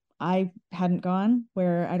where I hadn't gone,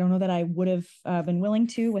 where I don't know that I would have been willing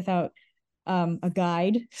to without a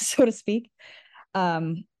guide, so to speak.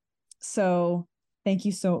 So thank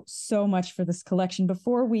you so much for this collection.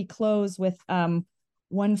 Before we close with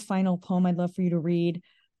one final poem I'd love for you to read,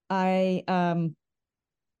 I'd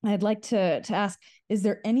like to ask, is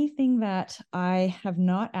there anything that I have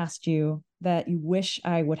not asked you that you wish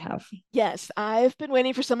I would have? Yes, I've been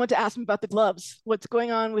waiting for someone to ask me about the gloves. What's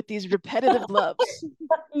going on with these repetitive gloves?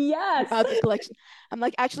 Yes. Throughout the collection. I'm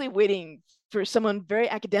like actually waiting for someone very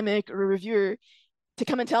academic or a reviewer to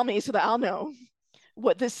come and tell me so that I'll know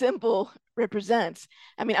what this symbol represents.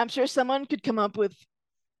 I mean, I'm sure someone could come up with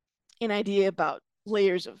an idea about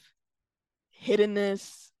layers of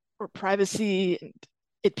hiddenness or privacy and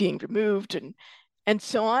it being removed and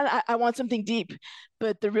so on. I want something deep,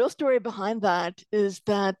 but the real story behind that is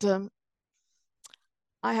that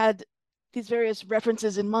I had these various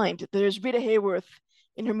references in mind. There's Rita Hayworth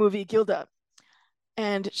in her movie Gilda,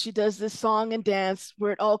 and she does this song and dance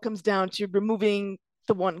where it all comes down to removing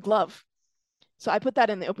the one glove. So I put that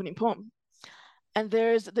in the opening poem. And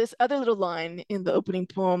there's this other little line in the opening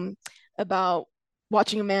poem about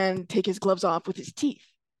watching a man take his gloves off with his teeth.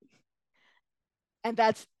 And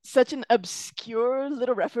that's such an obscure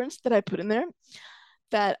little reference that I put in there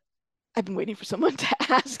that I've been waiting for someone to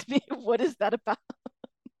ask me, what is that about?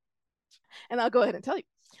 And I'll go ahead and tell you.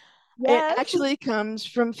 Yes. It actually comes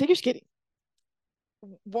from figure skating.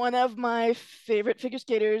 One of my favorite figure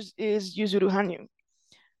skaters is Yuzuru Hanyu,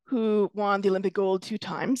 who won the Olympic gold 2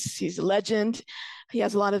 times. He's a legend. He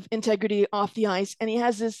has a lot of integrity off the ice, and he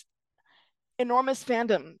has this enormous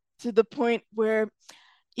fandom to the point where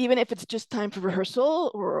even if it's just time for rehearsal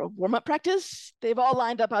or a warm-up practice, they've all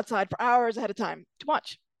lined up outside for hours ahead of time to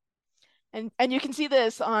watch. And you can see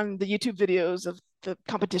this on the YouTube videos of the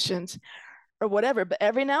competitions or whatever. But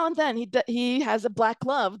every now and then he has a black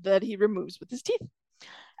glove that he removes with his teeth,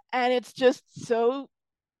 and it's just so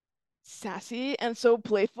sassy and so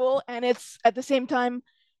playful, and it's at the same time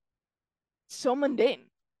so mundane.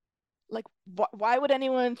 Like, why would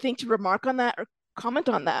anyone think to remark on that or comment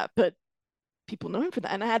on that? But people know him for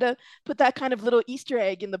that, and I had to put that kind of little Easter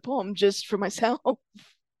egg in the poem just for myself.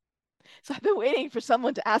 So I've been waiting for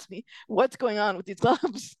someone to ask me what's going on with these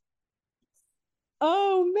gloves.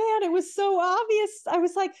 Oh man, it was so obvious. I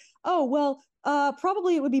was like, oh, well,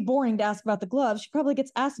 probably it would be boring to ask about the gloves. She probably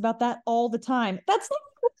gets asked about that all the time. That's not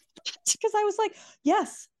because I was like,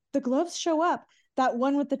 yes, the gloves show up. That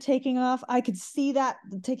one with the taking off, I could see that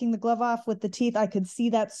taking the glove off with the teeth. I could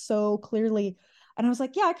see that so clearly. And I was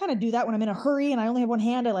like, yeah, I kind of do that when I'm in a hurry and I only have one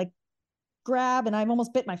hand. I like grab and I've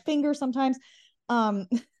almost bit my finger sometimes. Um,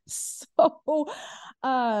 so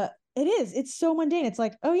it's so mundane. It's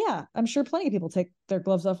like, oh yeah, I'm sure plenty of people take their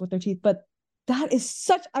gloves off with their teeth, but that is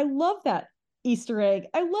I love that Easter egg.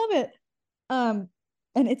 I love it.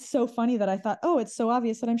 And it's so funny that I thought, oh, it's so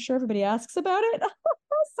obvious that I'm sure everybody asks about it.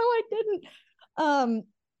 So I didn't.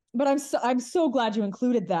 But I'm so glad you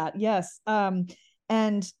included that. Yes.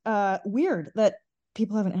 And weird that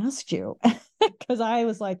people haven't asked you because I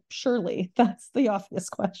was like, surely that's the obvious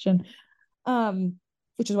question.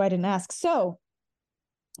 Which is why I didn't ask. So,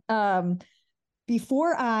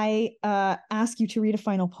 before I ask you to read a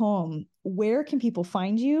final poem, where can people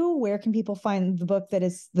find you? Where can people find the book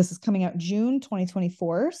this is coming out June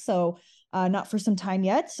 2024? So not for some time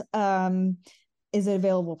yet. Is it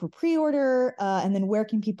available for pre-order? And then where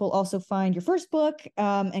can people also find your first book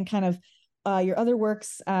and kind of your other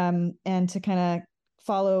works and to kind of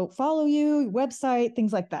follow you, your website,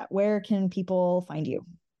 things like that? Where can people find you?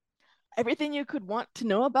 Everything you could want to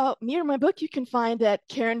know about me or my book, you can find at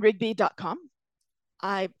KarenRigby.com.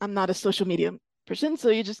 I'm not a social media person, so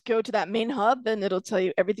you just go to that main hub and it'll tell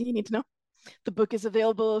you everything you need to know. The book is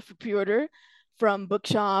available for pre-order from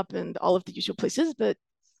Bookshop and all of the usual places, but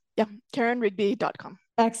yeah, KarenRigby.com.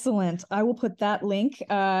 Excellent. I will put that link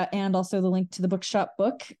and also the link to the Bookshop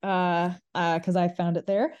book because I found it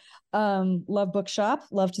there. Love Bookshop,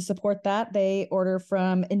 love to support that. They order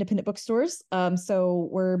from independent bookstores, so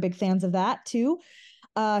we're big fans of that too.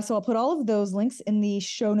 So I'll put all of those links in the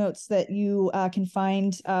show notes that you can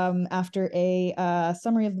find after a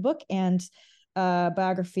summary of the book and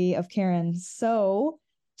biography of Karen. So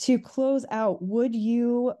to close out, would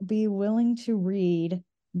you be willing to read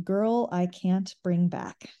Girl I Can't Bring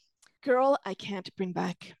Back? Girl I Can't Bring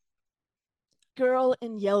Back. Girl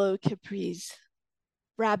in yellow capris,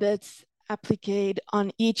 rabbits appliqued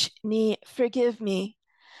on each knee. Forgive me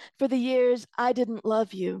for the years I didn't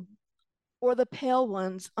love you, or the pale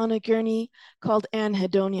ones on a gurney called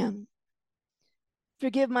anhedonia.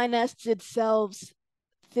 Forgive my nested selves,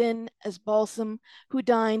 thin as balsam, who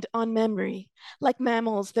dined on memory, like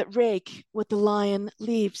mammals that rake what the lion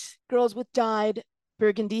leaves. Girls with dyed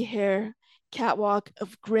burgundy hair, catwalk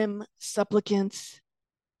of grim supplicants.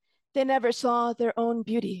 They never saw their own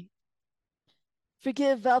beauty.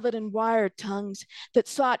 Forgive velvet and wire tongues that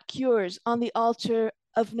sought cures on the altar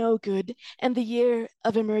of no good and the year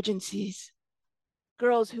of emergencies.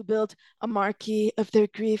 Girls who built a marquee of their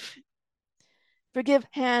grief. Forgive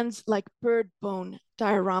hands like bird bone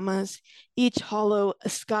dioramas, each hollow a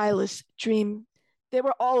skyless dream. They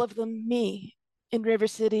were all of them me in river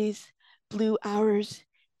cities, blue hours,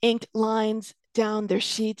 inked lines down their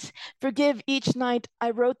sheets. Forgive each night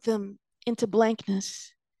I wrote them into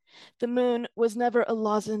blankness. The moon was never a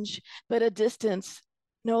lozenge, but a distance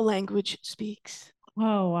no language speaks.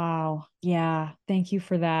 Oh, wow. Yeah. Thank you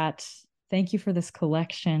for that. Thank you for this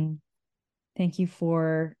collection. Thank you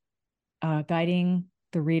for guiding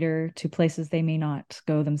the reader to places they may not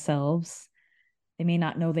go themselves. They may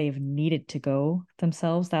not know they've needed to go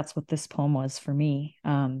themselves. That's what this poem was for me.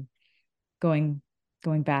 Going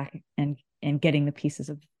back and getting the pieces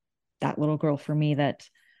of that little girl for me that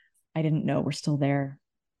I didn't know were still there.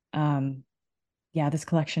 Yeah, this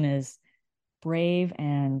collection is brave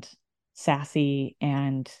and sassy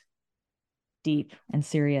and deep and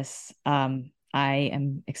serious. I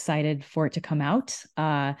am excited for it to come out.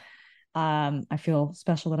 I feel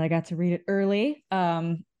special that I got to read it early.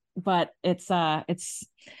 But it's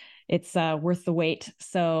worth the wait.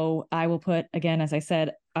 So I will put, again, as I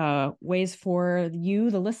said, ways for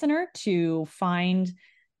you, the listener, to find,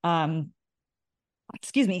 to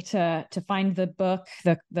find the book,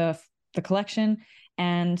 the collection.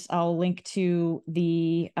 And I'll link to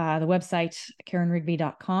the website,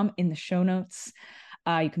 KarenRigby.com, in the show notes.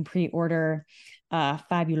 You can pre-order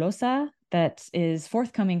Fabulosa, that is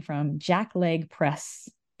forthcoming from JackLeg Press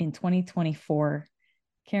in 2024.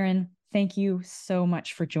 Karen, thank you so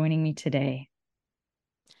much for joining me today.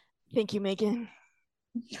 Thank you, Megan.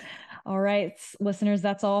 All right, listeners,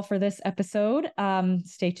 that's all for this episode.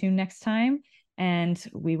 Stay tuned next time, and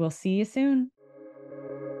we will see you soon.